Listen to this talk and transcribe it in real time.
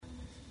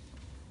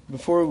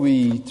Before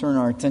we turn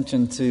our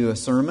attention to a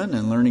sermon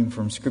and learning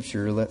from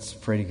Scripture, let's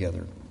pray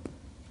together.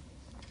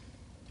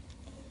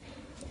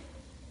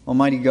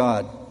 Almighty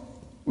God,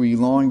 we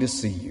long to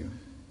see you.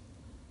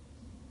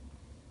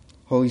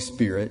 Holy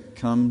Spirit,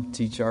 come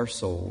teach our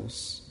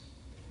souls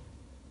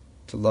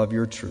to love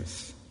your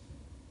truth.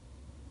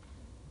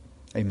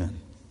 Amen.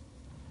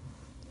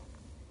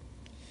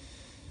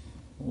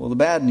 Well, the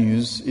bad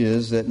news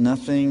is that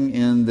nothing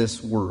in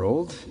this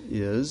world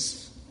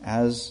is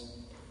as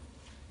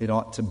it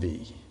ought to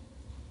be,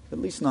 at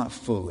least not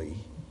fully.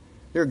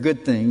 There are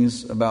good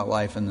things about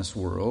life in this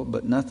world,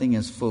 but nothing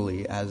is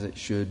fully as it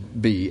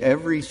should be.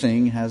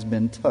 Everything has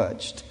been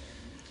touched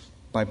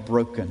by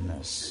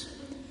brokenness.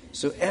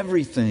 So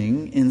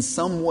everything in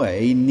some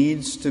way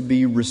needs to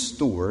be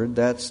restored.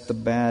 That's the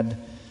bad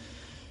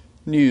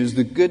news.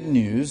 The good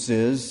news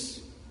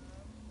is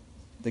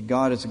that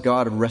God is a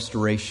God of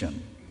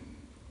restoration.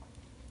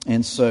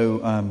 And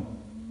so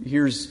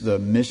here's the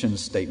mission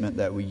statement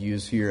that we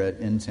use here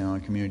at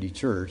InTown Community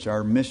Church.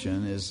 Our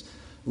mission is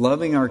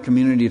loving our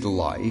community to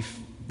life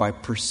by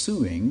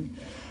pursuing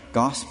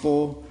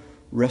gospel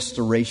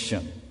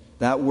restoration.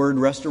 That word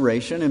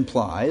restoration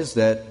implies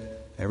that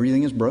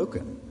everything is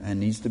broken and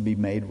needs to be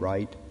made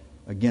right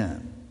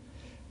again.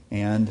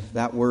 And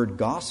that word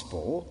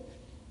gospel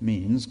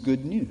means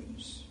good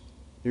news.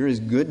 There is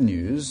good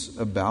news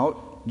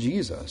about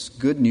Jesus,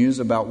 good news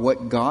about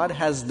what God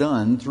has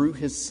done through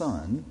His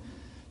Son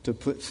to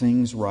put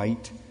things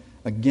right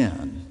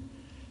again.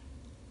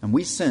 And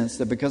we sense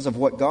that because of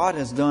what God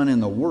has done in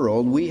the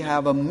world, we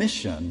have a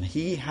mission.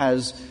 He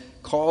has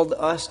called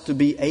us to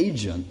be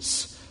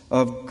agents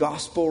of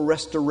gospel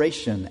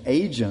restoration,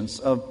 agents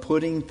of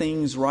putting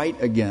things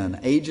right again,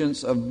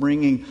 agents of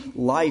bringing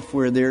life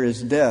where there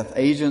is death,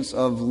 agents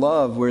of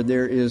love where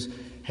there is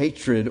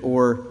hatred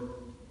or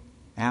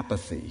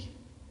apathy.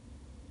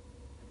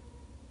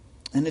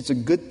 And it's a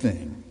good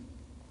thing.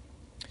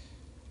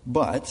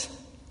 But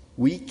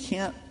we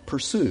can't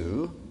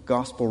pursue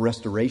gospel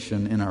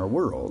restoration in our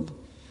world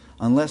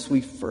unless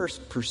we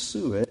first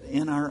pursue it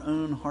in our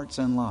own hearts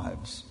and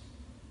lives.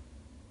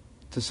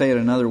 To say it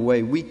another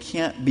way, we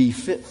can't be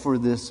fit for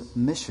this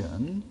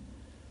mission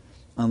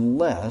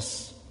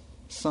unless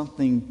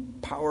something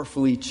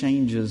powerfully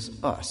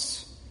changes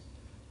us.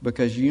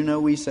 Because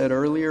we said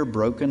earlier,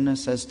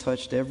 brokenness has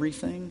touched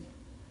everything.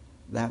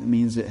 That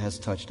means it has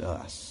touched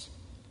us.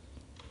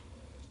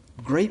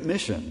 Great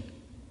mission.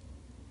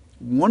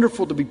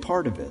 Wonderful to be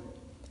part of it.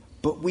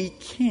 But we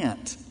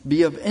can't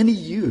be of any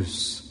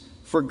use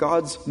for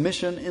God's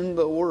mission in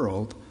the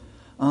world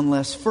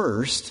unless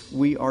first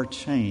we are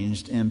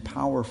changed in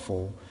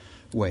powerful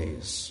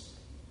ways.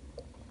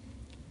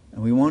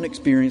 And we won't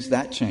experience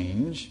that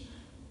change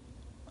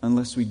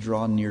unless we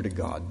draw near to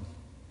God.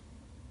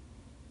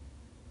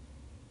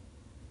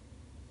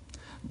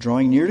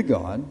 Drawing near to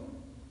God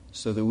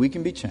so that we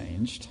can be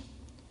changed,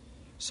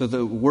 so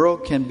the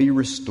world can be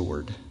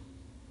restored.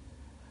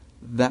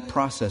 That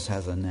process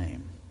has a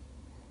name.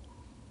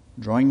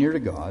 Drawing near to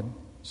God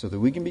so that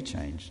we can be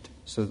changed,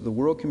 so that the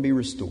world can be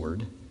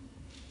restored,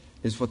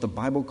 is what the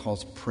Bible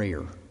calls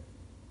prayer.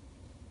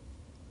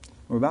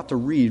 We're about to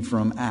read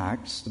from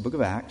Acts, the book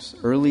of Acts,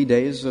 early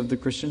days of the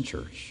Christian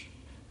church,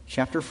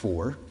 chapter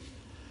 4,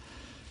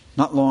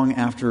 not long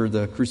after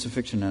the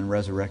crucifixion and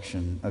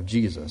resurrection of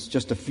Jesus,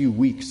 just a few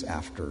weeks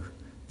after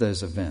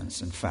those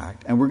events, in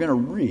fact. And we're going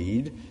to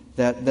read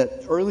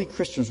that early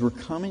Christians were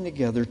coming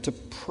together to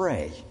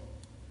pray.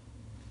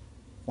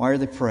 Why are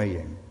they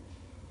praying?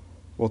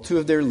 Well, two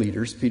of their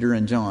leaders, Peter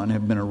and John,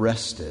 have been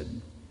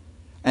arrested.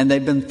 And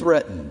they've been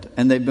threatened.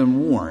 And they've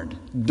been warned.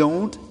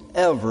 Don't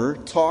ever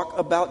talk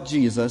about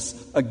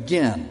Jesus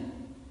again.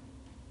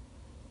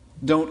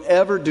 Don't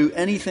ever do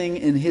anything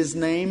in His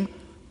name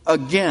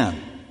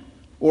again.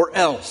 Or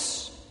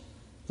else.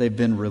 They've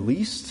been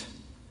released.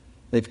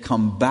 They've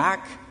come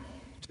back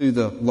to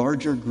the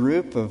larger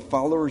group of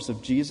followers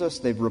of Jesus.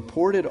 They've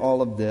reported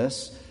all of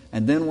this.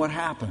 And then what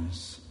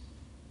happens?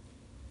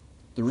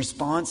 The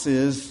response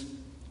is,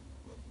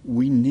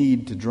 we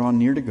need to draw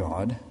near to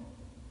God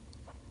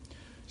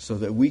so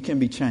that we can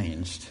be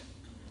changed,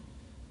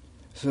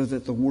 so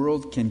that the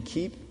world can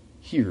keep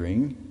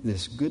hearing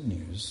this good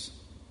news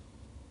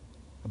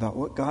about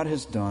what God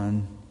has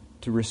done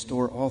to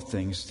restore all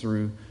things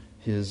through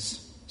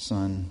His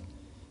Son,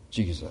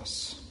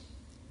 Jesus.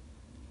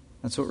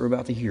 That's what we're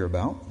about to hear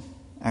about.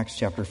 Acts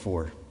chapter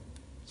 4.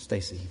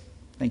 Stacy,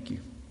 thank you.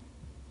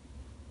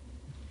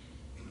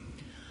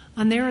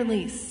 On their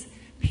release,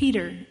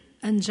 Peter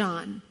and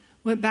John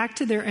went back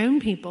to their own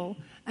people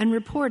and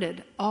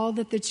reported all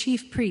that the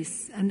chief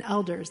priests and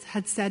elders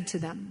had said to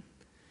them.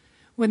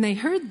 When they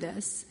heard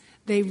this,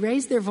 they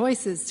raised their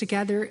voices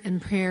together in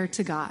prayer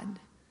to God.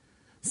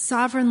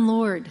 "Sovereign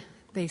Lord,"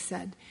 they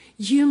said,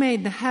 "you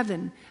made the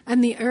heaven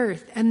and the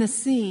earth and the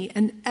sea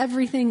and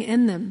everything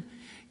in them.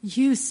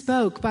 You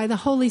spoke by the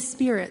Holy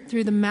Spirit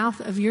through the mouth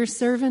of your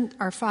servant,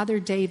 our father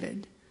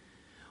David.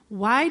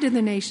 Why do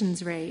the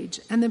nations rage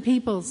and the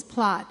peoples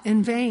plot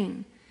in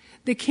vain?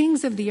 The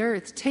kings of the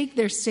earth take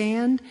their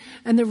stand,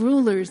 and the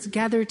rulers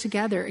gather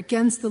together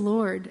against the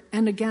Lord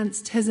and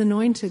against his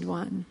anointed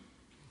one.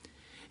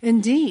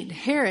 Indeed,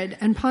 Herod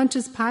and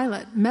Pontius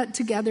Pilate met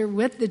together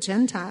with the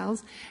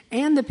Gentiles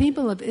and the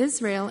people of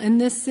Israel in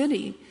this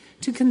city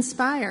to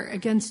conspire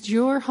against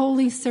your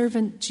holy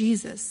servant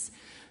Jesus,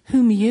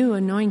 whom you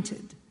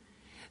anointed.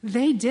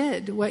 They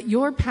did what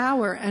your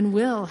power and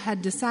will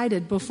had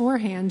decided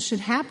beforehand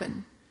should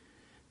happen.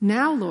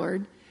 Now,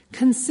 Lord,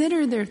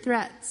 consider their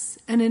threats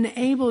and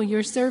enable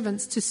your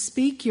servants to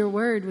speak your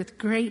word with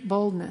great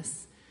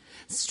boldness.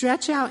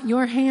 Stretch out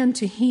your hand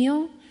to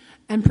heal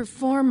and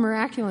perform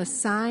miraculous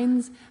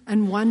signs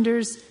and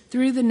wonders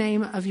through the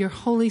name of your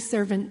holy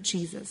servant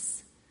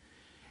Jesus.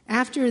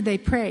 After they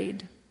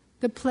prayed,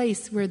 the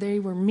place where they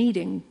were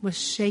meeting was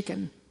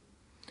shaken,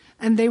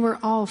 and they were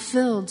all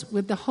filled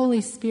with the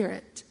Holy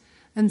Spirit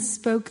and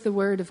spoke the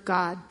word of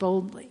God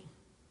boldly.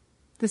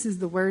 This is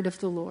the word of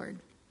the Lord.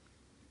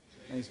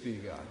 Thanks be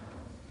to God.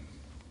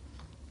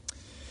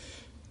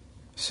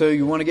 So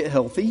you want to get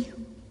healthy?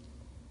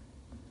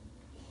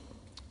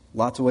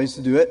 Lots of ways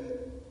to do it.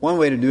 One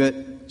way to do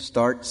it,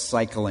 start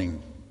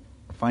cycling.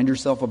 Find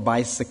yourself a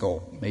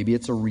bicycle. Maybe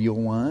it's a real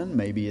one.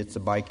 Maybe it's a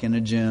bike in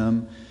a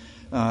gym.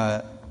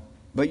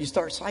 But you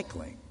start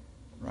cycling,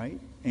 right?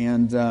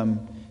 And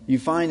you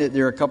find that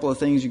there are a couple of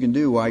things you can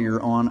do while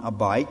you're on a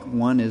bike.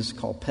 One is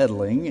called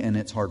pedaling, and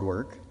it's hard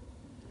work.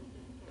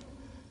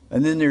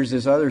 And then there's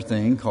this other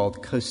thing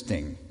called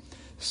coasting.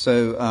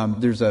 So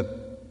there's a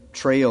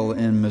trail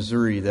in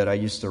Missouri that I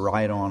used to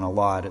ride on a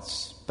lot.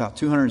 It's about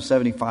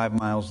 275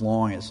 miles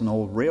long. It's an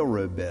old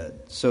railroad bed.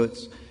 So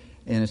it's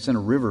in a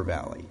river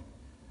valley.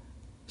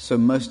 So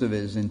most of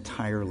it is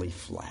entirely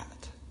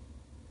flat.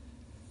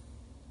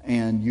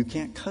 And you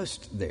can't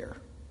coast there,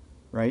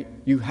 right?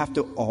 You have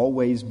to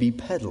always be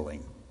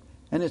pedaling.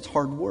 And it's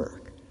hard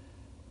work.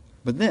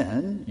 But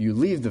then you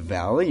leave the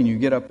valley and you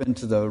get up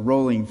into the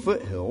rolling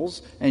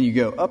foothills and you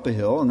go up a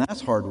hill, and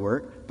that's hard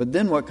work. But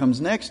then what comes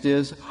next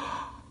is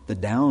the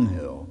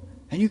downhill.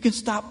 And you can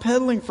stop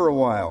pedaling for a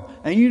while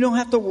and you don't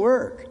have to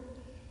work.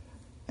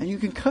 And you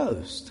can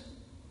coast.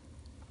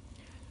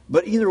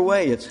 But either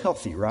way, it's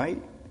healthy,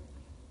 right?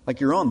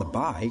 Like you're on the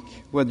bike,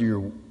 whether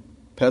you're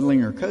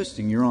pedaling or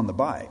coasting, you're on the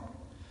bike.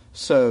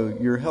 So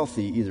you're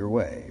healthy either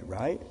way,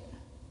 right?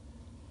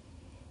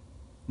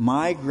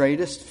 My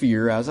greatest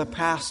fear as a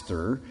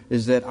pastor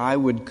is that I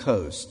would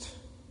coast,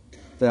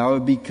 that I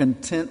would be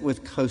content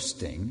with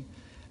coasting,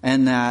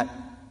 and that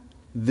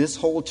this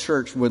whole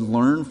church would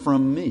learn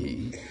from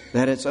me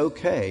that it's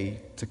okay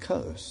to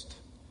coast.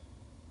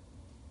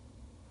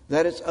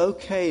 That it's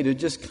okay to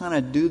just kind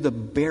of do the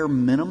bare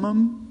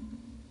minimum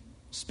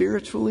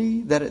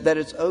spiritually. That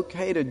it's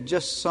okay to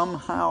just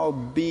somehow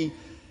be,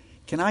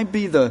 can I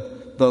be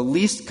the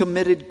least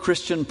committed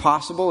Christian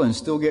possible and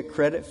still get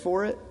credit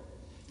for it?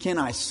 Can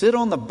I sit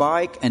on the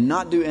bike and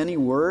not do any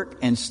work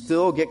and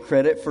still get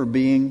credit for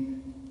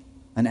being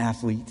an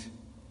athlete?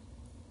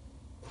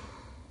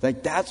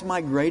 Like, that's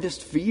my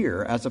greatest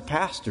fear as a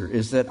pastor,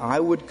 is that I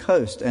would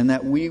coast and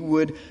that we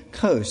would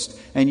coast.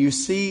 And you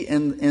see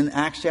in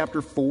Acts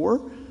chapter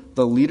 4,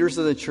 the leaders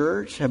of the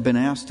church have been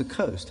asked to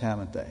coast,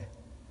 haven't they?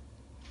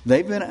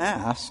 They've been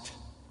asked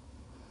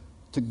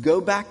to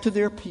go back to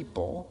their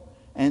people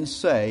and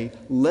say,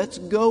 let's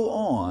go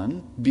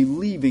on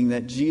believing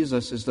that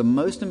Jesus is the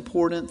most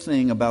important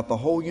thing about the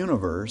whole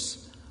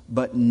universe,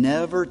 but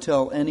never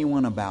tell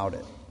anyone about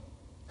it.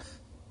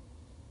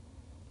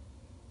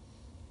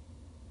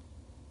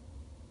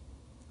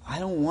 I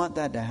don't want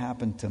that to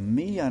happen to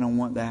me. I don't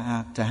want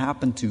that to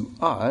happen to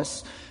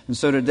us. And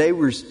so today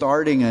we're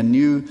starting a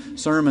new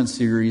sermon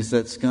series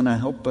that's going to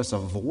help us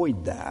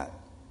avoid that,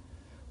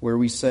 where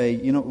we say,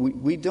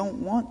 we don't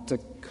want to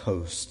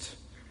coast.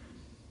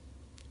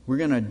 We're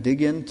going to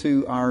dig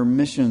into our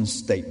mission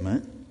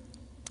statement,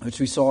 which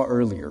we saw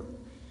earlier.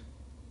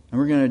 And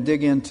we're going to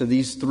dig into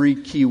these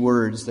three key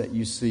words that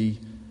you see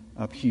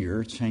up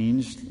here: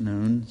 changed,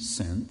 known,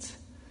 sent.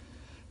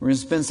 We're going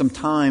to spend some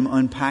time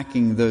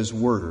unpacking those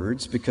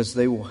words because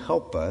they will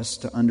help us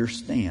to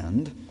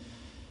understand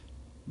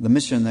the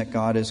mission that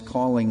God is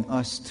calling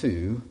us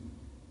to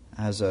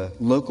as a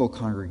local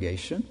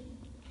congregation,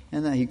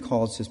 and that He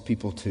calls His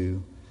people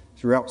to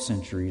throughout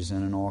centuries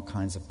and in all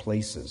kinds of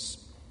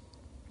places.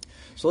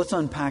 So let's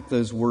unpack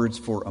those words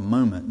for a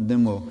moment, and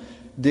then we'll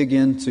dig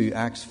into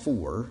Acts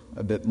 4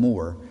 a bit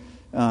more.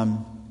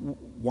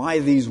 Why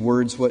these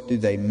words? What do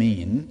they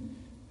mean?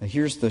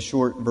 Here's the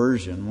short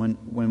version.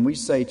 When we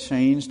say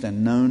changed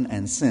and known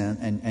and sent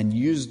and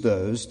use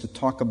those to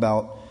talk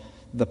about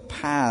the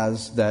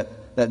paths that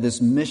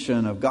this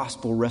mission of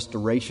gospel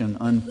restoration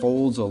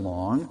unfolds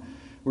along,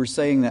 we're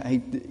saying that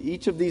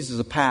each of these is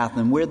a path,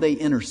 and where they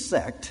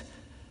intersect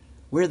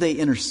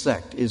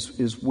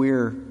is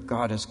where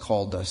God has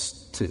called us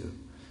to.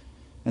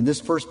 And this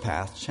first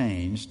path,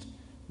 changed,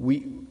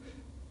 we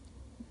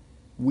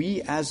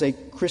as a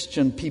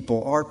Christian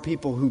people are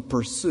people who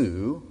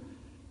pursue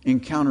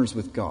encounters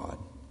with God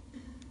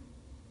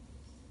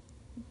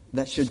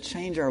that should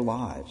change our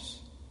lives.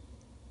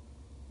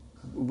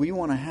 we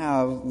want to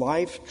have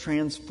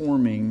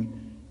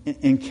life-transforming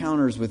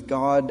encounters with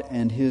God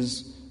and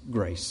His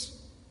grace.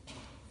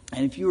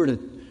 And if you were to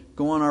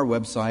go on our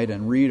website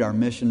and read our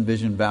mission,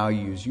 vision,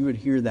 values, you would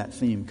hear that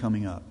theme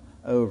coming up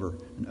over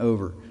and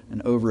over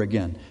and over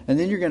again. And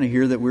then you're going to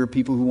hear that we're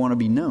people who want to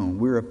be known.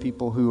 We're a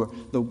people who are,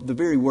 the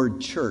very word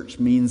church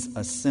means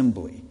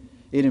assembly.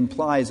 It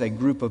implies a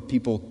group of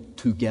people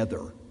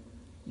together,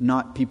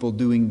 not people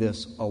doing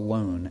this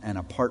alone and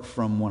apart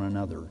from one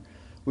another.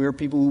 We are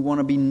people who want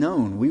to be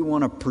known. We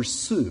want to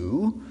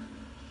pursue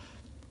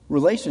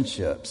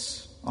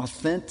relationships,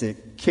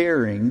 authentic,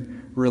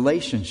 caring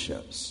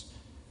relationships.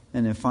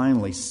 And then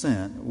finally,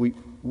 sent. We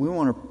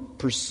want to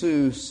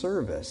pursue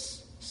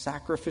service,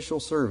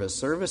 sacrificial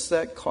service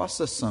that costs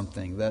us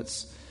something,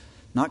 that's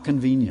not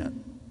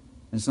convenient.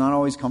 It's not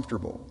always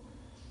comfortable.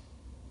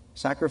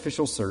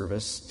 Sacrificial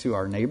service to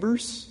our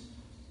neighbors,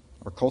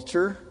 our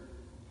culture,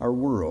 our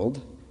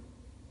world.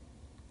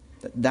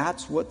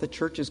 That's what the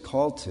church is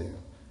called to.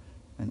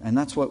 And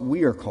that's what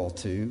we are called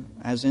to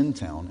as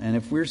InTown. And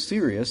if we're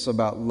serious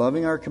about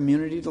loving our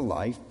community to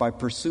life by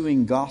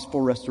pursuing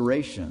gospel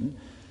restoration,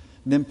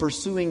 then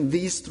pursuing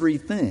these three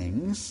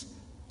things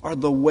are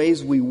the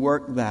ways we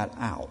work that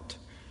out.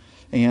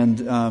 And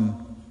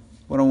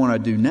what I want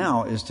to do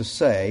now is to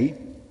say,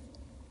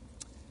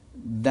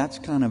 that's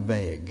kind of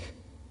vague.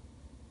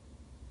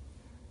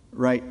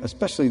 Right?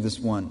 Especially this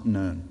one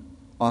known.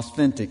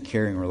 Authentic,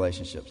 caring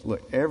relationships.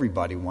 Look,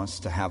 everybody wants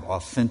to have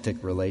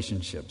authentic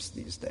relationships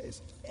these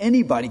days.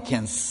 Anybody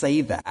can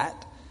say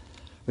that,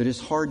 but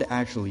it's hard to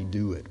actually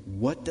do it.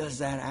 What does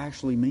that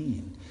actually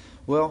mean?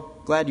 Well,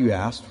 glad you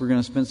asked. We're going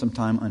to spend some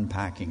time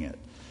unpacking it.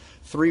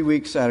 3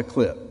 weeks at a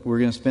clip. We're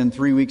going to spend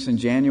 3 weeks in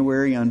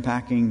January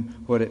unpacking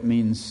what it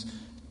means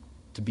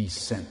to be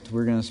sent.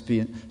 We're going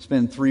to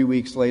spend 3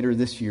 weeks later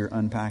this year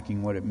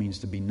unpacking what it means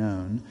to be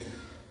known.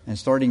 And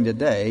starting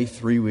today,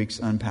 3 weeks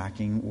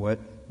unpacking what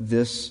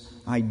this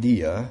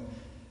idea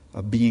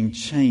of being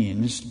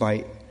changed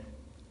by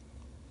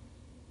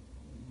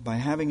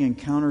having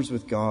encounters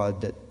with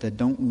God that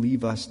don't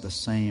leave us the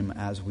same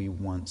as we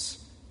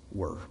once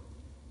were.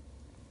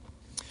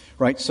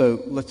 Right,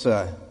 so let's,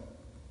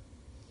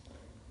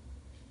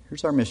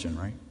 here's our mission,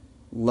 right?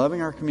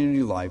 Loving our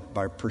community life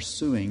by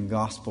pursuing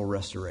gospel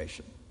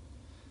restoration.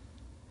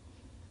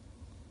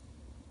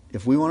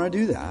 If we want to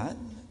do that,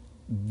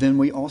 then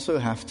we also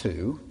have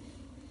to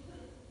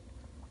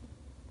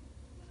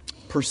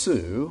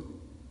pursue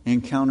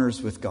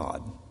encounters with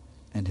God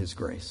and His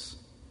grace.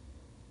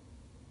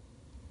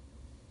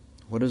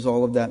 What does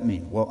all of that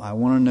mean? Well, I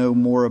want to know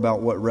more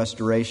about what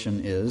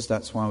restoration is.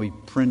 That's why we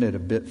printed a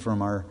bit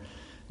from our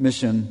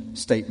mission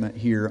statement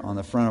here on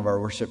the front of our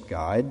worship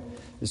guide.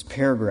 This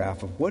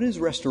paragraph of what is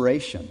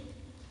restoration?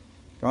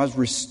 God's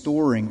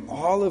restoring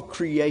all of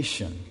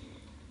creation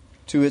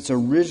to its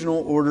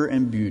original order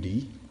and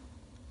beauty.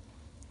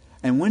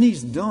 And when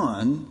He's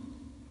done,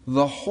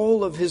 the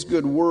whole of His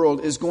good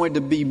world is going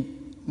to be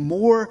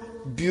more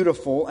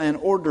beautiful and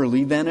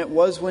orderly than it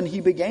was when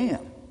He began.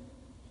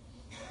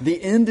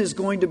 The end is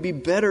going to be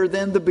better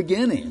than the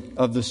beginning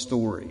of the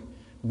story.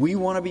 We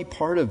want to be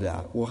part of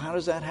that. Well, how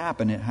does that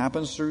happen? It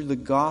happens through the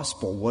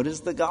gospel. What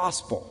is the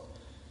gospel?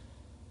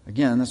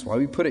 Again, that's why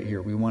we put it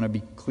here. We want to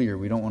be clear.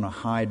 We don't want to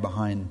hide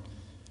behind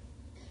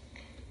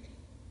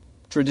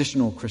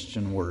traditional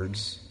Christian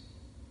words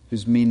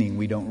whose meaning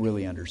we don't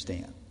really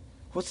understand.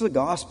 What's the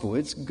gospel?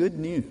 It's good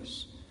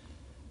news.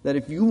 That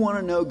if you want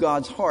to know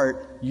God's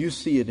heart, you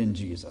see it in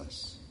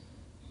Jesus.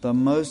 The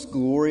most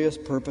glorious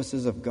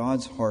purposes of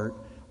God's heart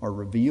are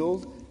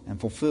revealed and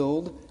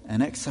fulfilled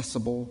and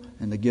accessible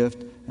in the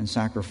gift and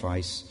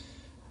sacrifice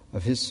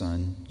of His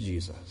Son,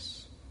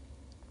 Jesus.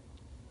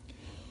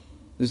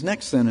 This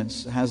next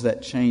sentence has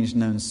that changed,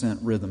 known,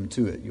 sent rhythm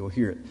to it. You'll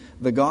hear it.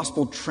 The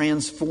gospel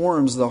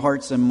transforms the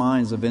hearts and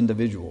minds of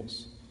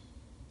individuals.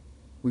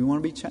 We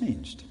want to be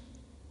changed.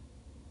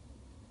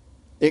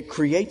 It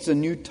creates a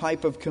new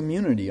type of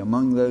community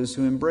among those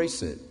who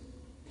embrace it.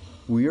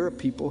 We are a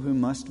people who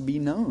must be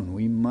known.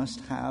 We must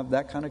have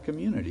that kind of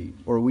community,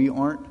 or we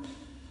aren't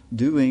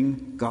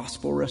doing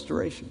gospel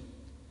restoration.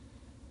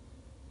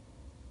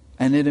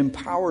 And it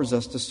empowers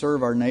us to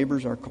serve our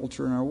neighbors, our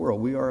culture, and our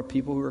world. We are a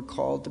people who are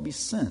called to be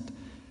sent.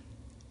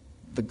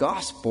 The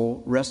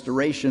gospel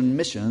restoration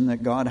mission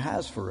that God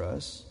has for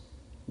us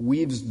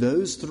weaves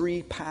those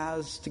three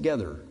paths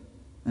together.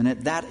 And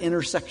at that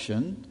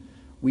intersection,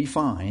 we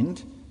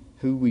find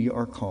who we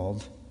are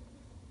called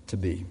to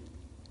be.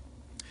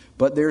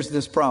 But there's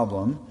this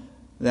problem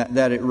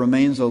that it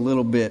remains a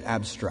little bit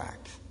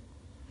abstract.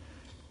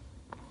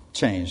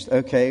 Changed.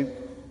 Okay,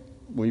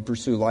 we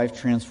pursue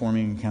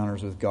life-transforming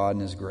encounters with God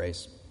and His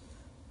grace.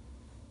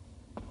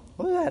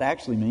 What does that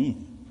actually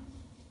mean?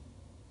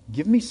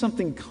 Give me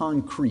something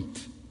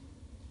concrete.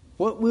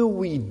 What will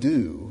we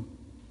do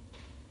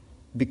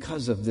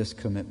because of this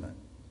commitment?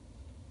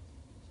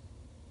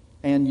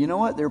 And you know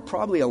what? There are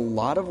probably a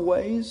lot of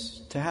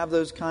ways to have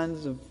those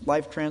kinds of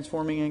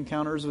life-transforming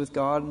encounters with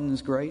God and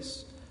His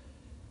grace.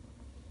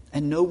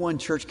 And no one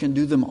church can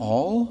do them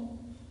all.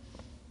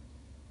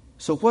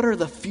 So what are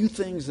the few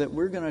things that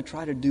we're going to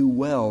try to do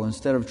well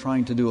instead of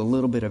trying to do a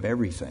little bit of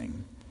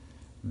everything?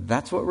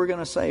 That's what we're going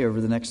to say over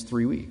the next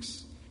 3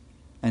 weeks.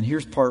 And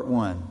here's part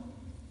one.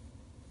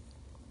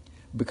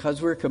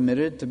 Because we're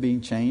committed to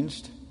being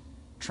changed,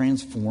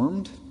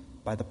 transformed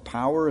by the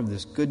power of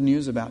this good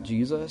news about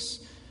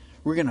Jesus,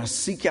 we're going to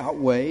seek out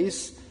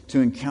ways to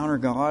encounter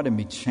God and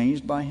be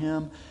changed by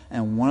Him.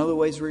 And one of the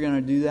ways we're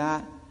going to do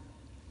that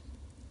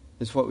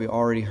is what we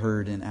already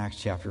heard in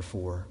Acts chapter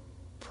 4,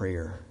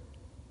 prayer.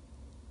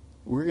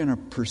 We're going to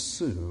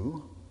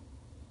pursue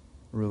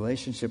a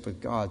relationship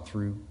with God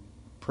through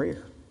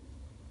prayer.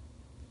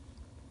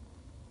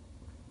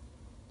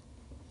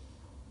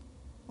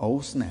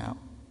 Oh, snap.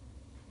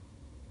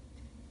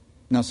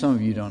 Now, some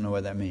of you don't know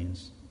what that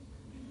means.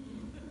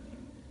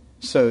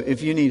 So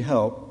if you need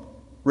help,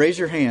 raise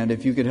your hand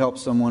if you could help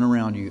someone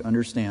around you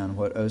understand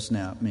what oh,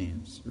 snap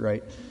means,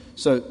 right?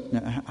 So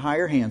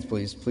higher hands,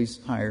 please. Please,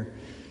 higher.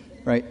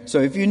 Right? So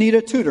if you need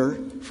a tutor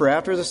for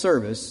after the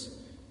service,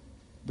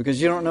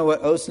 because you don't know what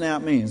oh,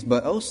 snap means,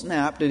 but oh,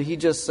 snap, did he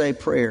just say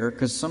prayer?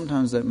 Because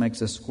sometimes that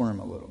makes us squirm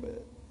a little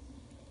bit.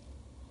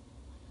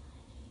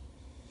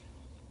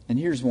 And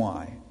here's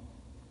why.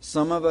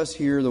 Some of us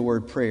hear the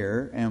word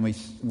prayer and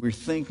we're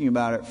thinking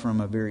about it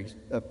from a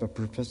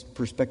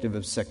perspective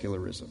of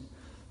secularism.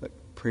 But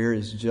prayer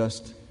is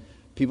just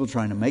people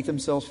trying to make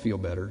themselves feel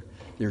better.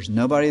 There's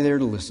nobody there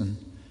to listen.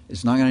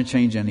 It's not going to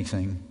change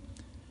anything.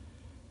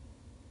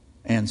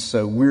 And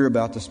so we're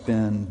about to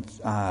spend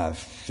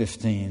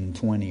 15,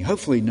 20,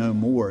 hopefully no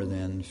more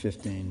than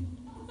 15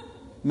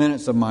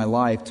 minutes of my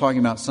life talking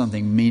about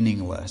something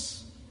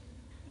meaningless.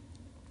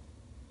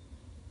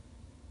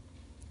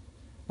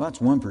 Well,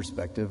 that's one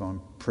perspective on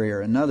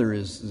prayer. Another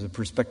is a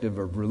perspective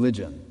of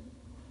religion.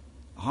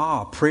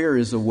 Prayer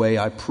is a way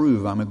I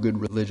prove I'm a good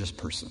religious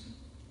person.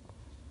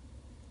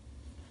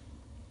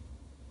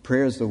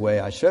 Prayer is the way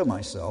I show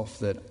myself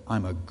that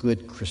I'm a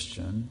good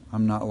Christian.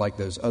 I'm not like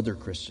those other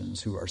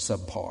Christians who are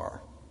subpar.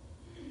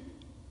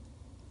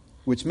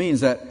 Which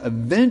means that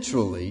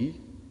eventually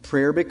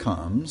prayer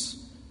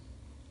becomes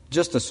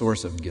just a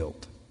source of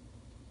guilt.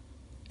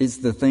 It's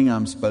the thing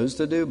I'm supposed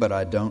to do, but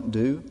I don't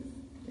do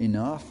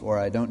enough, or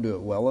I don't do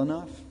it well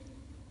enough,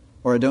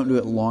 or I don't do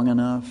it long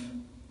enough,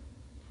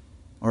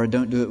 or I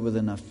don't do it with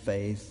enough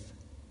faith.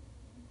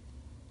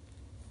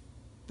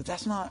 But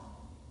that's not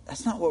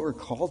what we're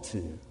called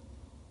to.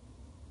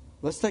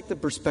 Let's take the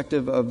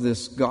perspective of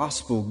this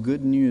gospel,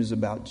 good news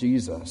about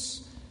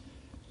Jesus.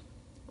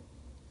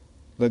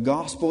 The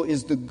gospel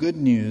is the good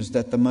news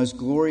that the most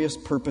glorious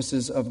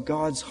purposes of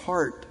God's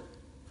heart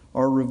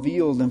are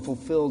revealed and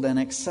fulfilled and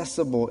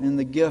accessible in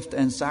the gift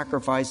and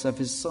sacrifice of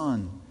His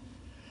Son.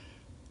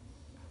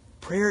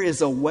 Prayer is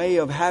a way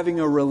of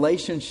having a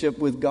relationship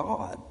with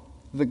God,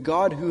 the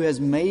God who has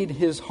made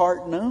His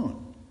heart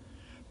known.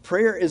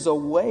 Prayer is a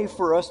way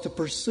for us to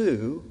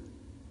pursue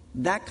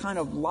that kind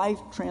of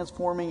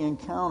life-transforming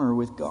encounter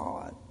with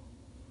God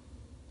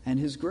and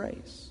His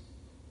grace.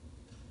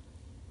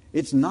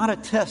 It's not a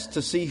test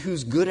to see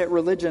who's good at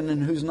religion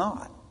and who's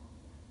not.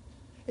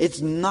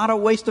 It's not a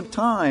waste of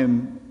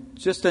time,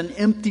 just an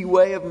empty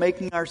way of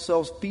making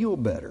ourselves feel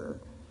better.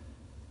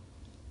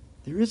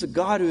 There is a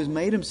God who has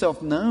made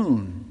Himself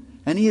known,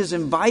 and He has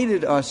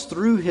invited us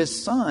through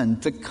His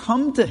Son to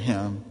come to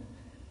Him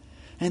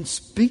and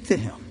speak to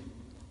Him.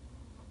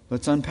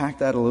 Let's unpack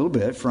that a little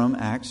bit from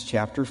Acts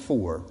chapter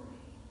 4.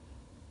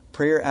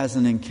 Prayer as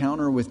an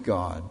encounter with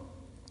God.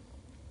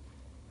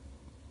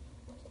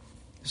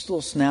 This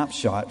little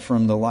snapshot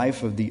from the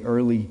life of the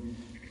early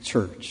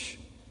church.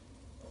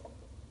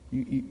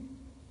 You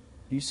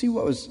see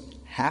what was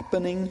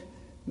happening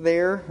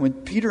there when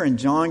Peter and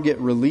John get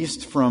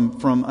released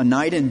from a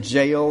night in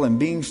jail and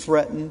being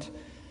threatened,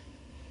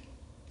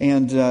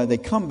 and they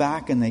come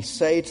back and they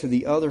say to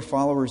the other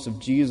followers of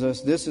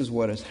Jesus, this is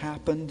what has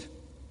happened.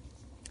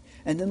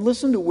 And then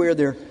listen to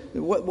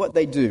what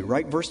they do,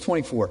 right? Verse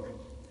 24.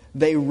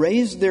 They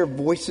raised their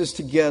voices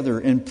together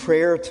in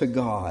prayer to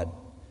God.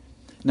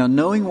 Now,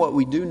 knowing what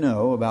we do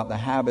know about the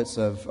habits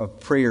of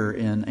prayer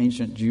in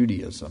ancient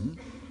Judaism,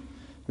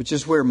 which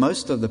is where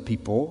most of the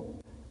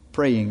people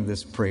praying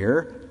this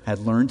prayer had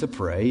learned to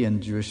pray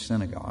in Jewish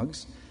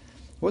synagogues,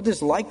 what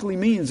this likely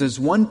means is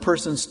one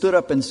person stood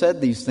up and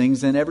said these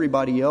things and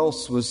everybody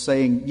else was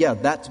saying, yeah,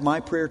 that's my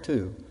prayer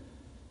too.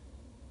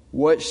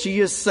 What she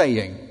is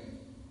saying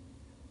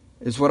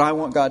is what I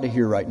want God to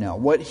hear right now.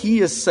 What he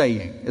is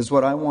saying is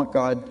what I want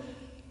God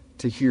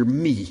to hear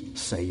me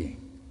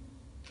saying.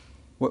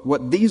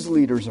 What these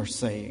leaders are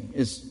saying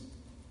is,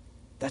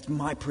 that's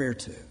my prayer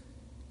too.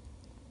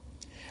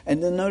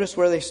 And then notice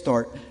where they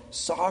start.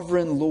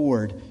 Sovereign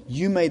Lord,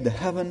 you made the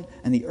heaven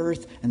and the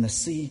earth and the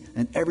sea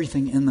and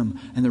everything in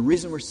them. And the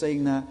reason we're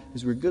saying that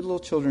is we're good little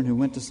children who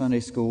went to Sunday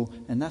school,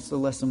 and that's the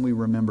lesson we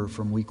remember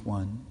from week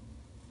 1.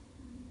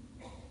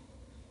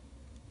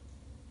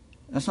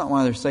 That's not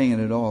why they're saying it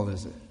at all,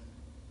 is it?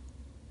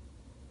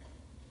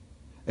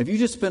 If you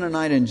just spent a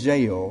night in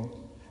jail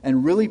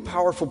and really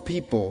powerful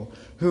people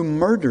who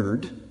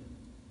murdered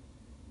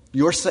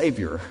your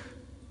Savior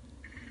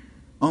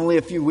only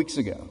a few weeks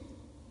ago,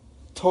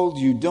 told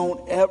you,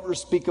 don't ever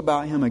speak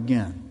about him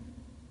again,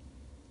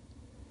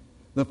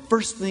 the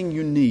first thing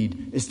you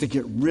need is to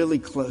get really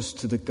close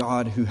to the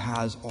God who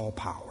has all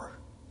power.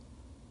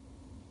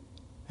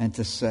 And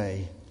to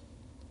say,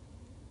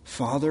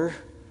 Father,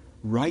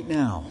 right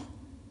now,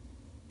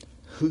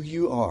 who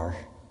you are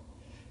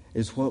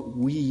is what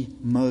we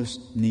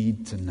most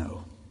need to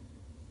know.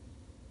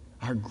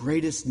 Our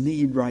greatest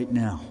need right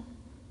now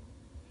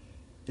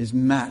is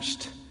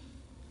matched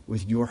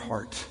with your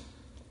heart.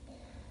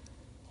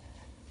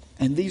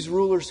 And these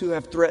rulers who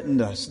have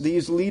threatened us,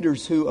 these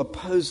leaders who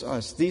oppose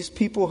us, these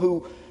people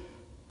who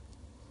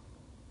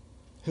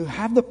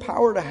have the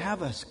power to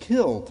have us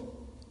killed,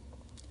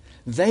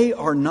 they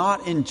are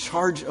not in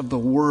charge of the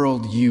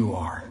world, you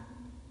are.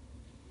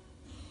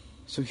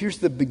 So here's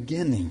the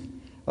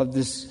beginning of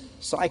this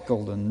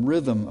cycle and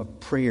rhythm of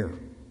prayer.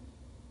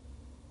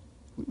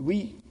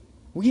 We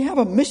have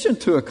a mission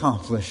to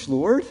accomplish,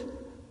 Lord.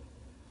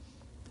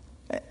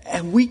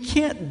 And we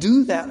can't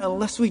do that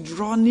unless we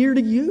draw near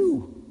to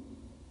you.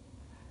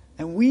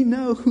 And we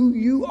know who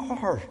you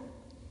are.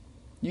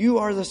 You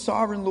are the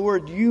sovereign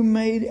Lord. You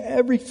made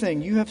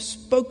everything. You have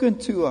spoken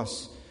to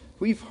us.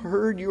 We've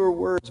heard your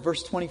words.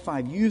 Verse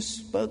 25, you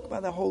spoke by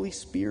the Holy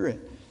Spirit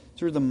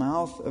through the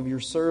mouth of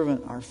your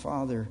servant, our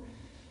father,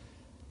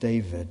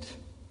 David.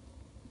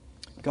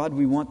 God,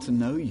 we want to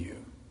know you.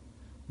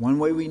 One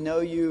way we know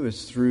you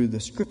is through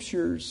the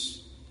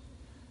Scriptures.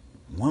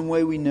 One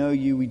way we know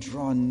you, we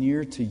draw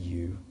near to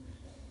you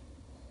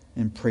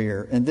in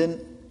prayer. And then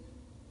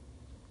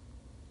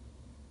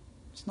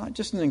it's not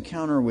just an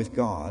encounter with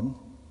God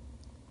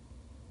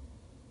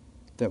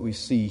that we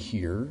see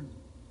here.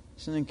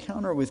 It's an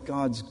encounter with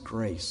God's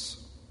grace.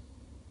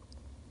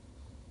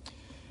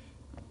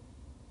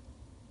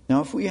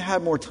 Now, if we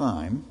had more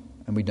time,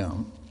 and we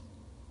don't,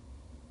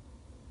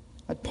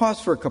 I'd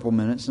pause for a couple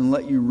minutes and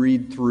let you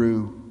read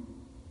through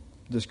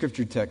the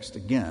Scripture text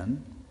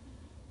again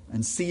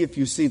and see if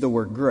you see the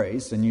word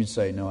grace, and you'd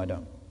say, no, I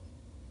don't.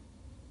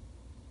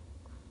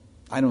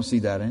 I don't see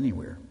that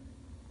anywhere.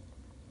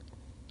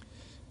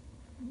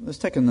 Let's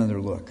take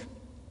another look.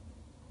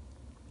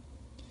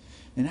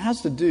 It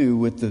has to do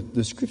with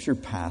the Scripture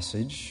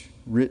passage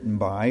written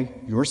by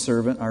your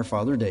servant, our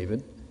father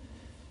David,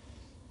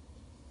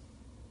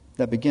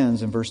 that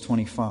begins in verse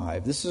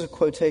 25. This is a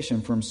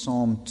quotation from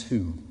Psalm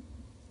 2.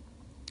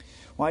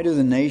 Why do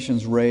the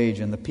nations rage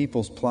and the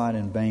peoples plot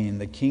in vain?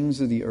 The kings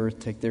of the earth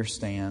take their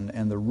stand,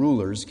 and the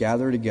rulers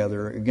gather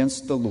together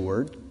against the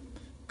Lord,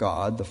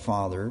 God the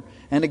Father,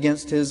 and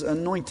against his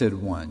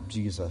anointed one,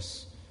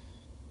 Jesus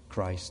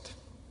Christ,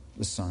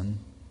 the Son.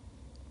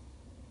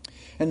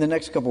 And the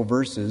next couple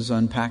verses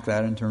unpack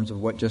that in terms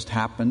of what just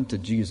happened to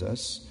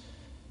Jesus.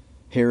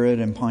 Herod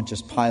and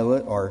Pontius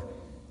Pilate are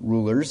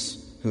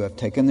rulers who have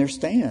taken their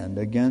stand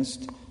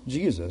against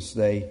Jesus.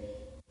 They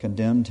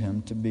condemned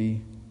him to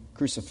be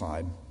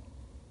crucified.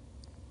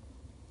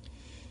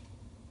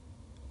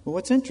 Well,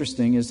 what's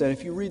interesting is that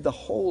if you read the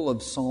whole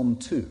of Psalm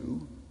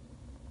 2,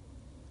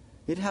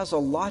 it has a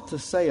lot to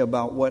say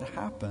about what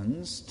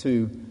happens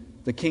to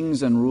the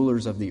kings and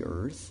rulers of the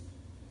earth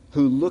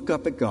who look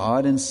up at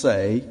God and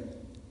say,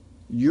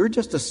 you're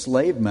just a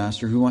slave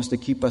master who wants to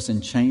keep us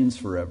in chains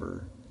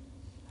forever,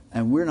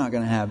 and we're not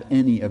going to have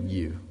any of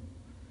you.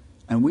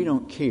 And we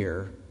don't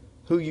care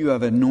who you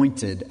have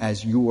anointed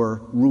as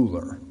your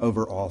ruler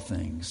over all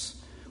things.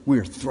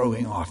 We're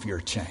throwing off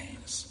your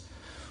chains.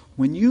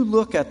 When you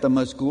look at the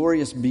most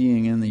glorious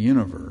being in the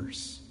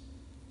universe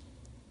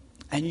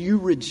and you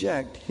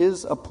reject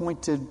his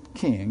appointed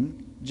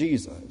king,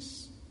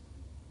 Jesus,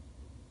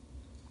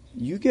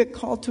 you get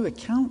called to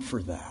account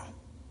for that.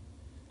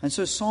 And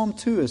so Psalm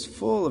 2 is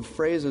full of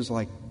phrases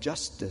like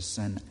justice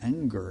and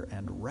anger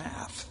and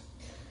wrath.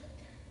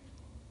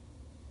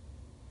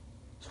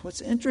 So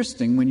what's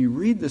interesting when you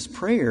read this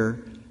prayer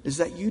is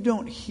that you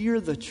don't hear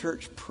the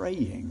church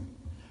praying,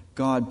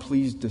 God,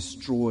 please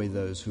destroy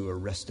those who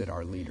arrested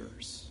our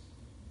leaders.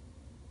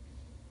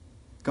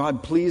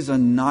 God, please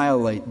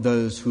annihilate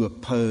those who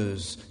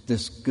oppose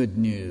this good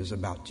news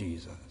about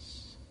Jesus.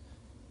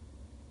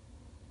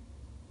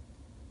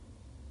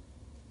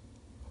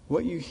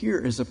 What you hear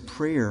is a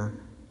prayer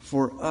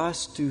for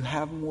us to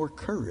have more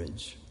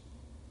courage.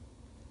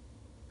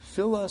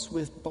 Fill us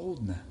with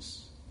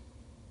boldness.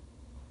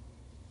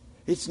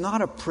 It's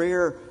not a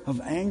prayer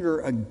of anger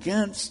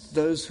against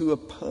those who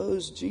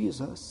oppose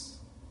Jesus.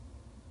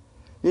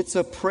 It's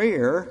a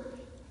prayer,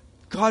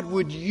 God,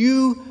 would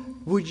you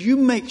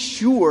make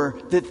sure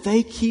that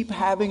they keep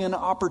having an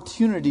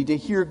opportunity to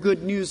hear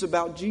good news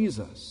about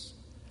Jesus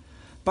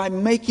by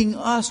making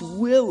us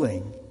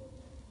willing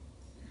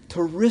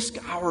to risk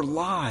our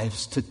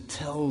lives to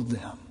tell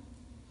them.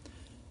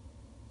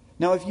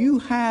 Now, if you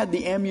had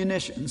the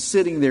ammunition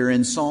sitting there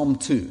in Psalm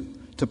 2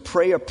 to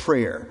pray a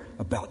prayer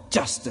about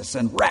justice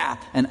and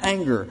wrath and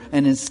anger,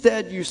 and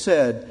instead you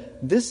said,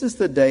 this is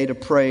the day to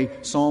pray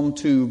Psalm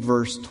 2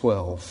 verse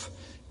 12.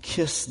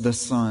 Kiss the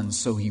Son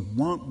so he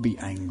won't be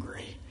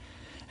angry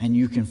and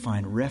you can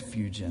find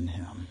refuge in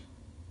him.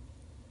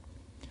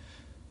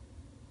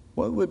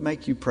 What would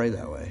make you pray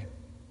that way?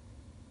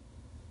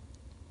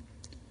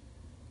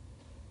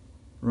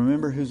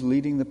 Remember who's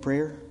leading the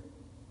prayer?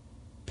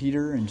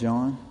 Peter and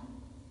John.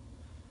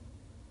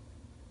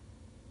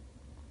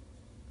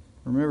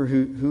 Remember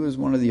who is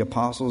one of the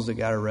apostles that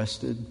got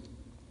arrested?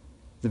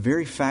 The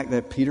very fact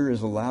that Peter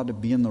is allowed to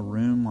be in the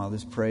room while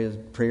this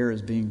prayer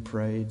is being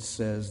prayed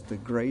says the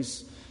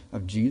grace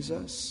of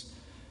Jesus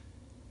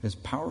is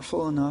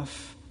powerful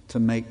enough to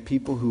make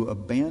people who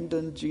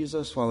abandoned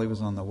Jesus while he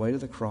was on the way to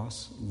the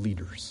cross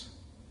leaders.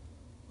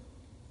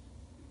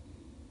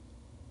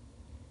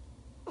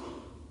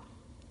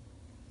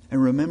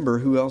 And remember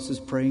who else is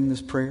praying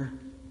this prayer?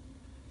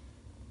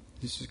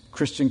 This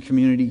Christian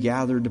community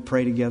gathered to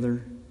pray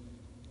together.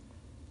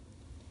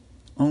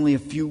 Only a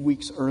few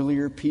weeks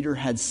earlier, Peter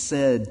had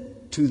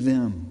said to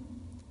them,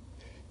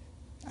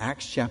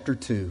 Acts chapter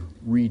 2,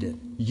 read it.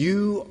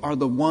 You are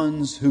the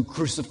ones who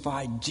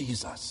crucified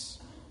Jesus.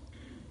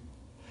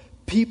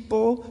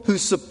 People who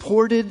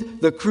supported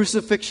the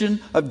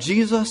crucifixion of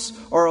Jesus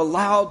are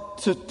allowed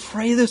to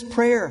pray this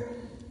prayer.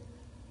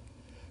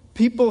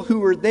 People who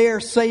were there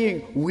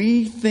saying,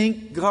 we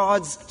think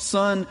God's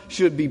Son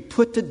should be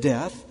put to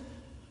death,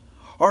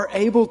 are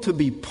able to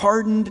be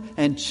pardoned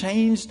and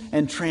changed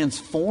and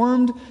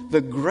transformed.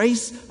 The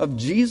grace of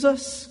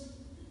Jesus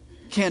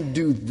can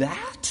do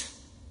that.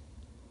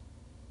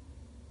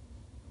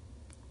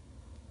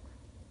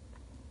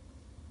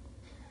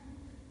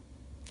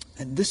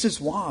 And this is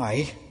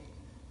why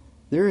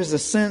there is a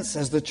sense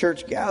as the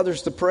church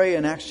gathers to pray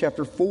in Acts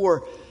chapter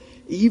 4,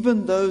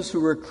 even those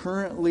who are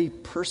currently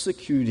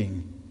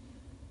persecuting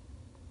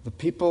the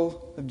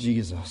people of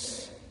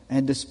Jesus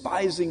and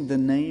despising the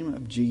name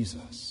of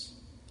Jesus,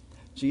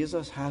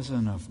 Jesus has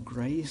enough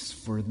grace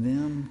for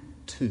them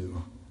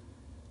too.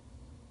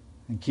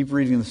 And keep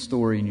reading the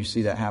story and you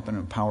see that happen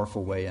in a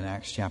powerful way in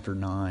Acts chapter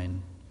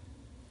 9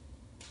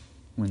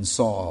 when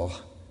Saul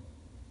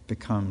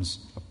becomes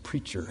a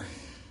preacher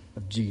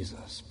of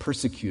Jesus.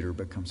 Persecutor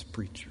becomes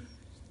preacher.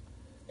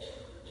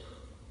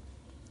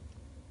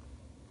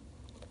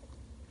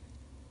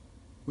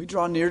 We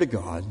draw near to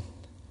God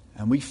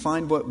and we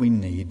find what we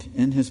need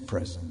in His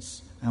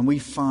presence. And we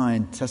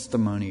find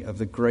testimony of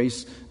the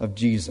grace of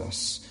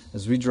Jesus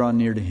as we draw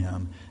near to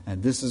Him.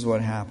 And this is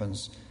what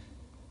happens.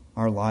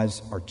 Our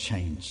lives are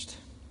changed.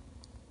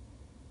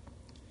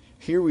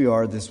 Here we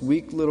are, this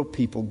weak little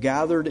people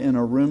gathered in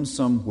a room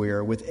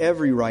somewhere with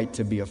every right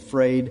to be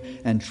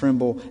afraid and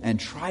tremble and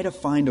try to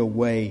find a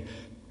way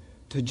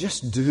to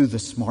just do the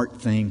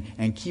smart thing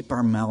and keep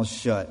our mouths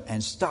shut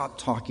and stop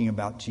talking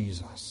about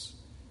Jesus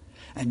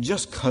and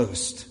just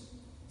coast.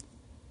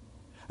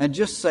 And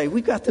just say,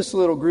 we've got this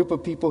little group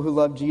of people who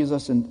love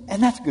Jesus and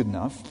that's good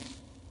enough.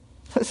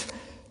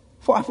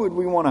 Why would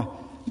we want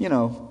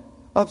to,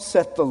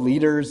 upset the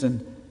leaders?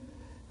 And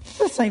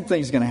the same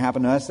thing's going to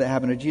happen to us that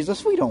happened to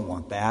Jesus. We don't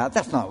want that.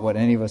 That's not what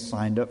any of us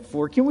signed up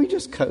for. Can we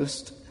just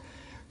coast?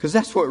 Because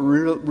that's what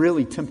we're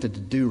really tempted to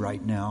do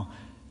right now.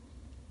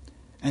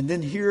 And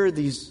then here are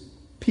these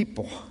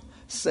people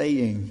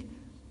saying,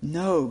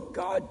 no,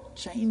 God,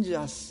 change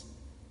us.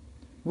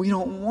 We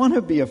don't want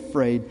to be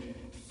afraid.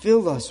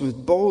 Fill us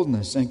with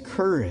boldness and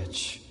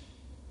courage.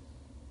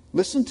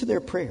 Listen to their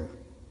prayer.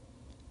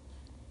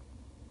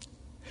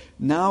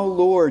 Now,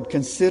 Lord,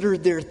 consider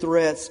their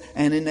threats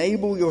and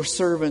enable your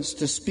servants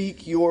to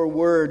speak your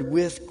word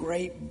with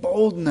great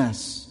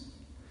boldness.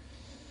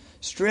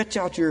 Stretch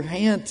out your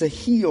hand to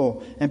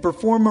heal and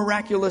perform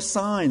miraculous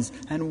signs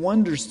and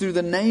wonders through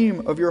the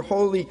name of your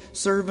holy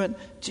servant,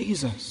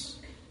 Jesus.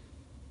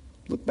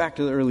 Look back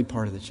to the early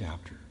part of the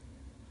chapter.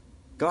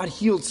 God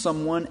healed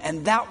someone,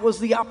 and that was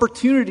the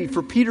opportunity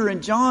for Peter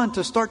and John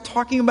to start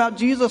talking about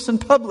Jesus in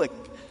public.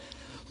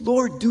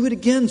 Lord, do it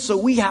again so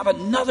we have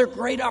another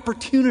great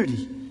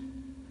opportunity.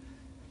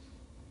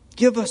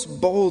 Give us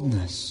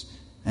boldness.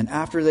 And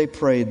after they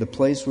prayed, the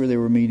place where they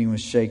were meeting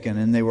was shaken,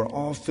 and they were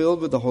all filled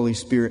with the Holy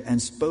Spirit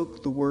and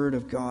spoke the word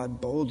of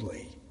God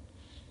boldly.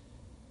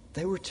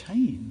 They were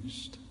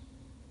changed.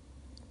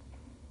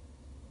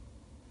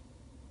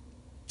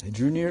 They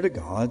drew near to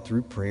God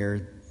through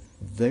prayer.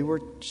 They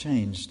were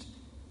changed.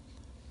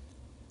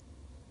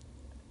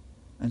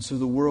 And so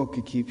the world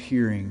could keep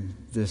hearing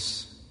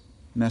this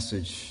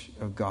message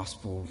of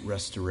gospel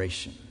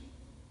restoration,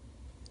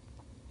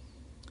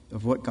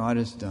 of what God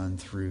has done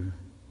through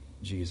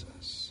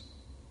Jesus.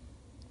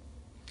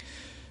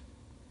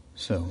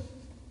 So,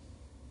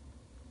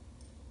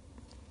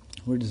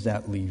 where does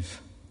that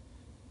leave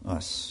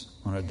us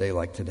on a day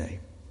like today?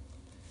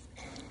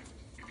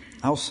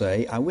 I'll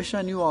say, I wish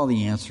I knew all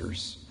the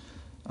answers.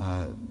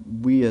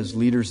 We as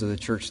leaders of the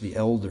church, the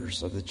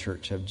elders of the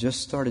church, have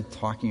just started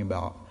talking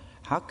about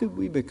how could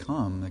we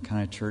become the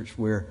kind of church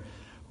where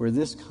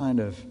this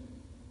kind of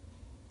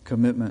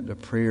commitment to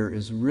prayer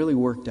is really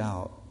worked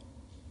out,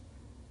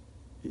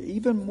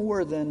 even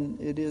more than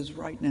it is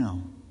right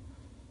now.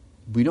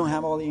 We don't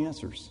have all the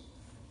answers.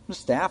 The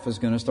staff is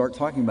going to start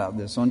talking about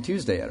this on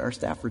Tuesday at our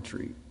staff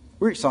retreat.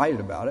 We're excited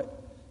about it.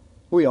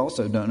 We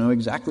also don't know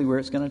exactly where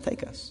it's going to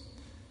take us.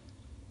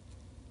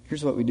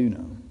 Here's what we do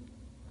know.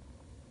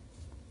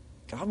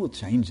 God will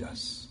change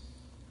us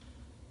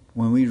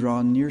when we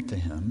draw near to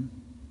Him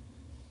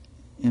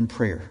in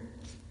prayer.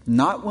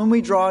 Not when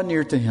we draw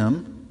near to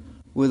Him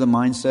with a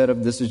mindset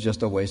of this is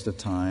just a waste of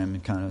time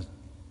and kind of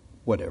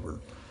whatever.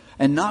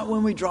 And not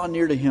when we draw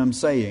near to Him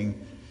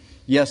saying,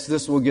 yes,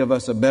 this will give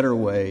us a better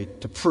way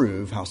to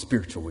prove how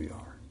spiritual we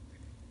are.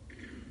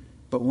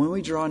 But when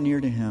we draw near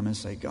to Him and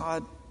say,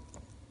 God,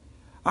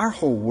 our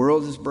whole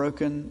world is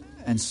broken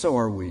and so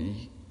are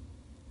we.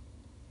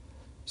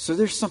 So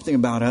there's something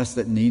about us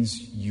that needs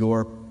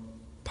your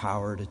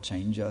power to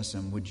change us,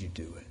 and would you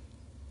do it?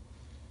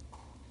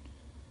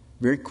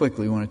 Very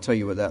quickly, I want to tell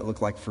you what that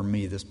looked like for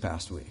me this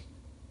past week.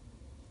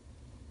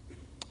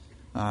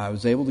 I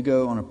was able to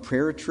go on a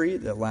prayer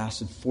retreat that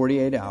lasted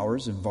 48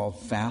 hours,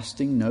 involved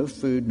fasting, no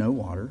food, no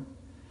water,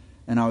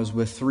 and I was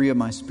with 3 of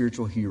my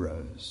spiritual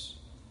heroes.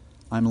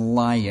 I'm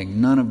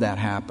lying. None of that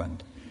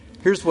happened.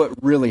 Here's what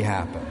really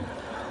happened.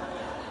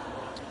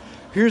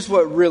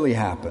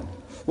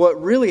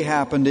 What really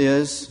happened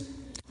is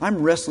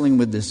I'm wrestling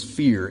with this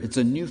fear. It's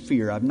a new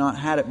fear. I've not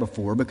had it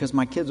before because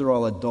my kids are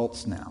all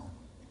adults now.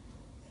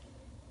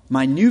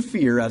 My new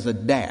fear as a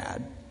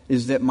dad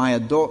is that my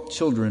adult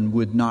children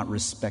would not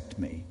respect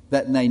me.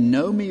 That they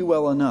know me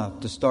well enough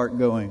to start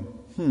going,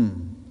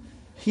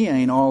 he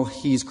ain't all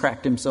he's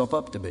cracked himself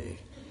up to be.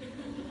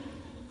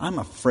 I'm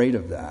afraid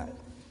of that.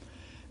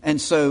 And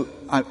so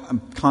I'm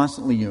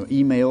constantly,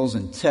 emails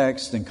and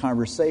texts and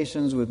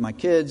conversations with my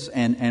kids,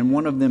 and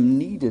one of them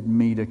needed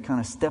me to kind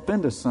of step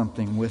into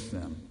something with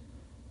them.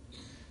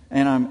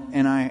 And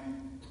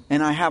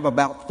I have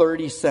about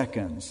 30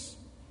 seconds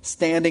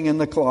standing in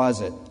the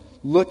closet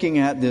looking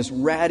at this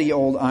ratty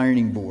old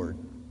ironing board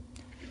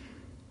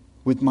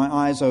with my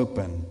eyes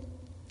open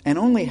and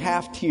only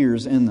half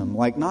tears in them,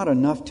 like not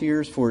enough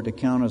tears for it to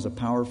count as a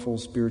powerful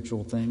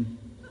spiritual thing.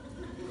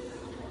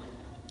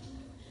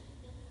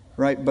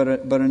 Right, but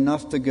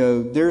enough to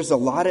go, there's a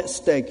lot at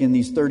stake in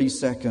these 30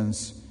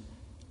 seconds.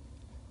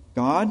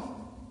 God,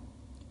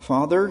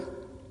 Father,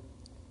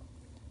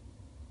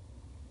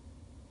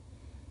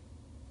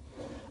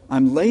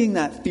 I'm laying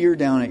that fear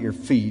down at your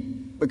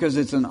feet because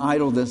it's an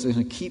idol that's going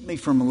to keep me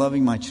from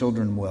loving my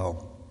children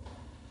well.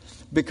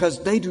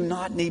 Because they do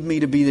not need me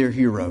to be their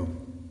hero.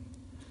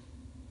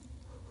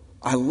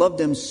 I love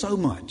them so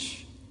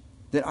much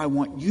that I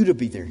want you to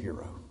be their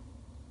hero.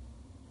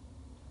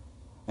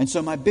 And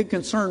so my big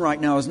concern right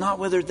now is not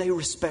whether they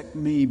respect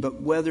me,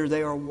 but whether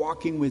they are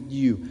walking with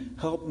you.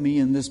 Help me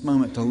in this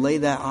moment to lay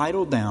that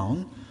idol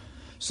down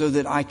so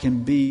that I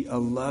can be a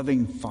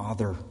loving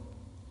father.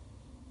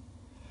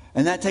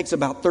 And that takes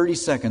about 30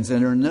 seconds.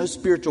 And there are no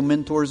spiritual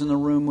mentors in the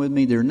room with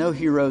me. There are no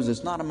heroes.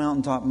 It's not a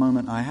mountaintop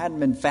moment. I hadn't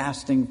been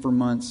fasting for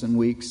months and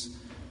weeks.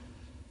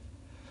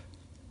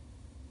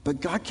 But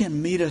God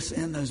can meet us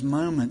in those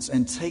moments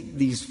and take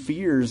these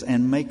fears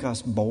and make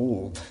us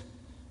bold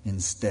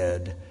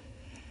instead.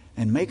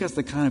 And make us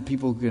the kind of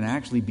people who can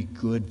actually be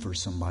good for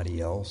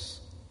somebody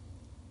else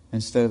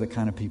instead of the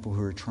kind of people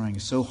who are trying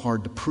so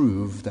hard to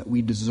prove that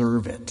we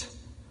deserve it.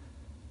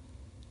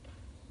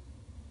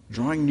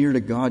 Drawing near to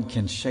God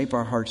can shape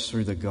our hearts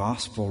through the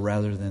gospel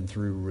rather than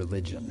through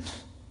religion.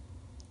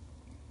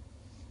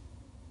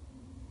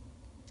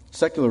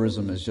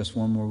 Secularism is just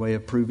one more way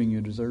of proving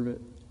you deserve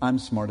it. I'm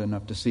smart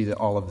enough to see that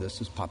all of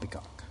this is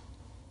poppycock.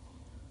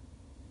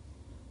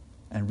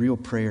 And real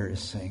prayer is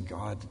saying,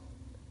 God,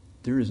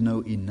 there is no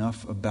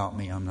enough about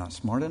me. I'm not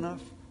smart enough.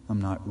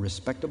 I'm not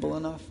respectable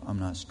enough. I'm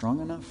not strong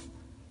enough.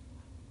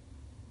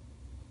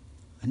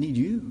 I need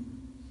you.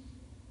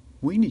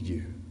 We need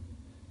you.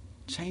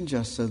 Change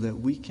us so that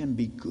we can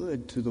be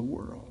good to the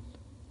world.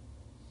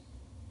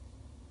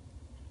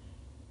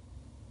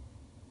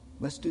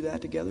 Let's do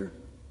that together.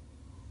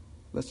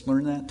 Let's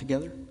learn that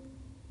together.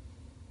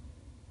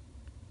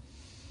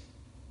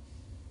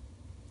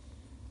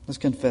 Let's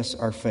confess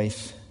our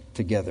faith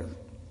together.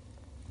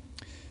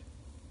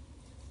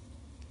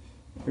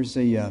 There's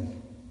a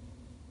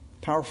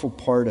powerful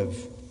part of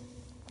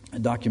a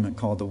document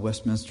called the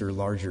Westminster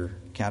Larger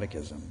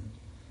Catechism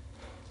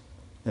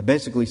that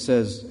basically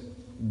says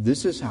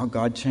this is how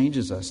God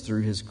changes us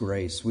through His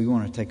grace. We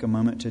want to take a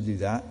moment to do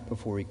that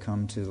before we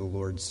come to the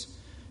Lord's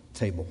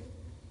table.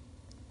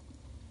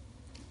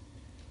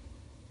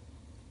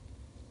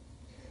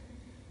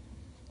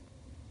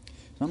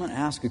 So I'm going to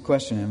ask a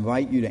question and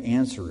invite you to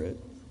answer it.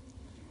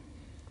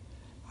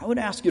 I would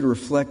ask you to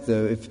reflect,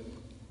 though, if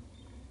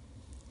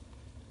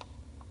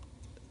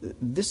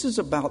this is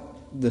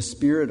about the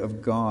Spirit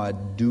of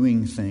God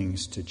doing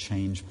things to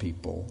change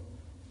people.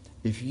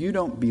 If you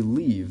don't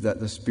believe that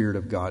the Spirit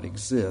of God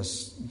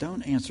exists,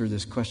 don't answer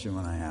this question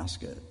when I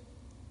ask it.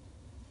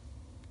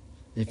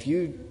 If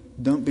you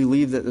don't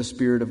believe that the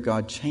Spirit of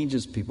God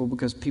changes people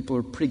because people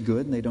are pretty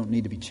good and they don't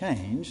need to be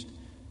changed,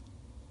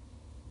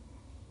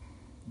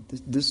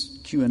 this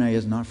Q&A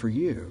is not for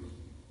you.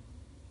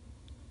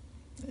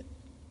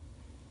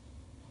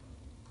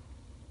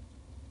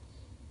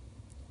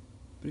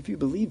 But if you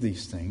believe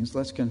these things,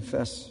 let's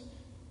confess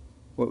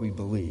what we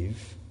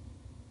believe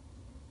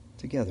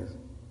together.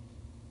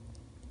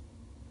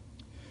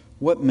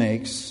 What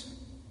makes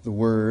the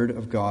Word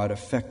of God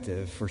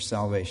effective for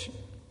salvation?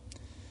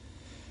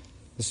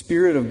 The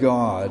Spirit of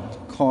God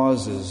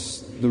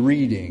causes the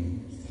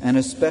reading, and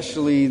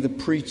especially the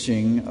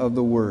preaching of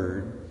the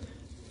Word,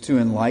 to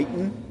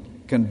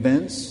enlighten,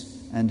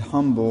 convince, and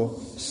humble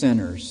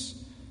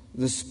sinners.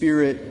 The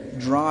Spirit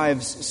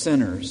drives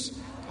sinners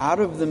out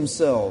of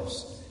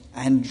themselves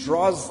and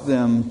draws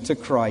them to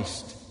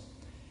Christ.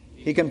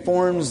 He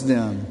conforms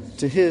them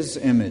to His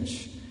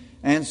image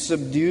and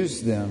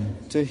subdues them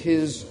to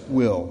His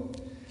will.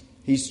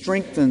 He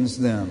strengthens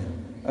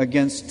them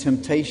against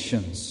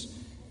temptations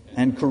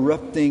and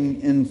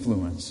corrupting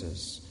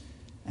influences,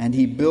 and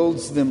He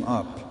builds them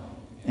up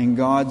in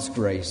God's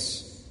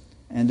grace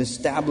and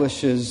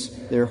establishes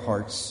their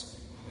hearts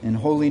in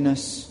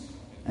holiness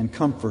and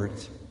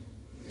comfort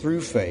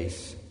through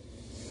faith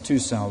to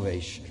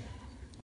salvation.